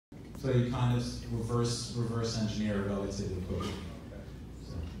So you kind of reverse engineer relatively quickly. Okay.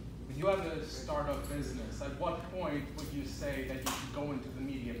 So. When you have to start a business, at what point would you say that you should go into the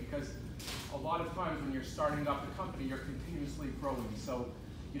media? Because a lot of times when you're starting up a company, you're continuously growing. So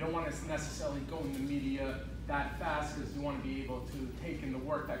you don't want to necessarily go in the media that fast because you want to be able to take in the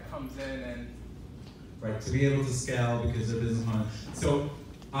work that comes in and right, to be able to scale because they're business model. So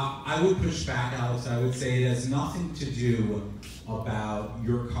I would push back, Alex. I would say it has nothing to do about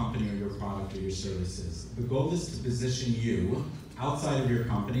your company or your product or your services. The goal is to position you outside of your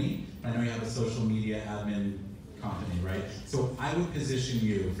company. I know you have a social media admin company, right? So I would position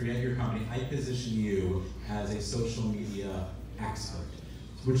you, forget your company, I position you as a social media expert.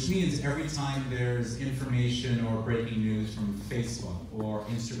 Which means every time there's information or breaking news from Facebook or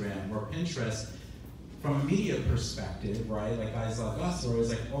Instagram or Pinterest, from a media perspective, right, like guys like us are always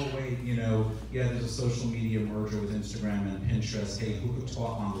like, oh wait, you know, yeah, there's a social media merger with Instagram and Pinterest. Hey, who could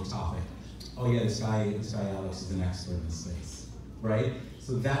talk on the topic? Oh yeah, this guy Alex is an expert in the space, right?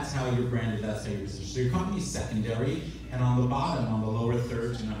 So that's how you're branded, that's how you're positioned. So your company's secondary, and on the bottom, on the lower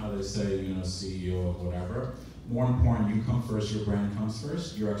thirds, you know how they say, you know, CEO or whatever, more important, you come first, your brand comes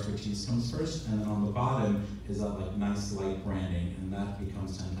first, your expertise comes first, and then on the bottom is that like nice light branding, and that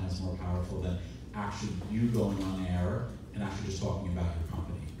becomes 10 times more powerful than actually you going on air and actually just talking about your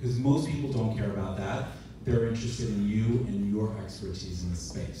company. Because most people don't care about that. They're interested in you and your expertise in the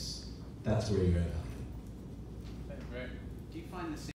space. That's where you get value. Okay, great. Do you find the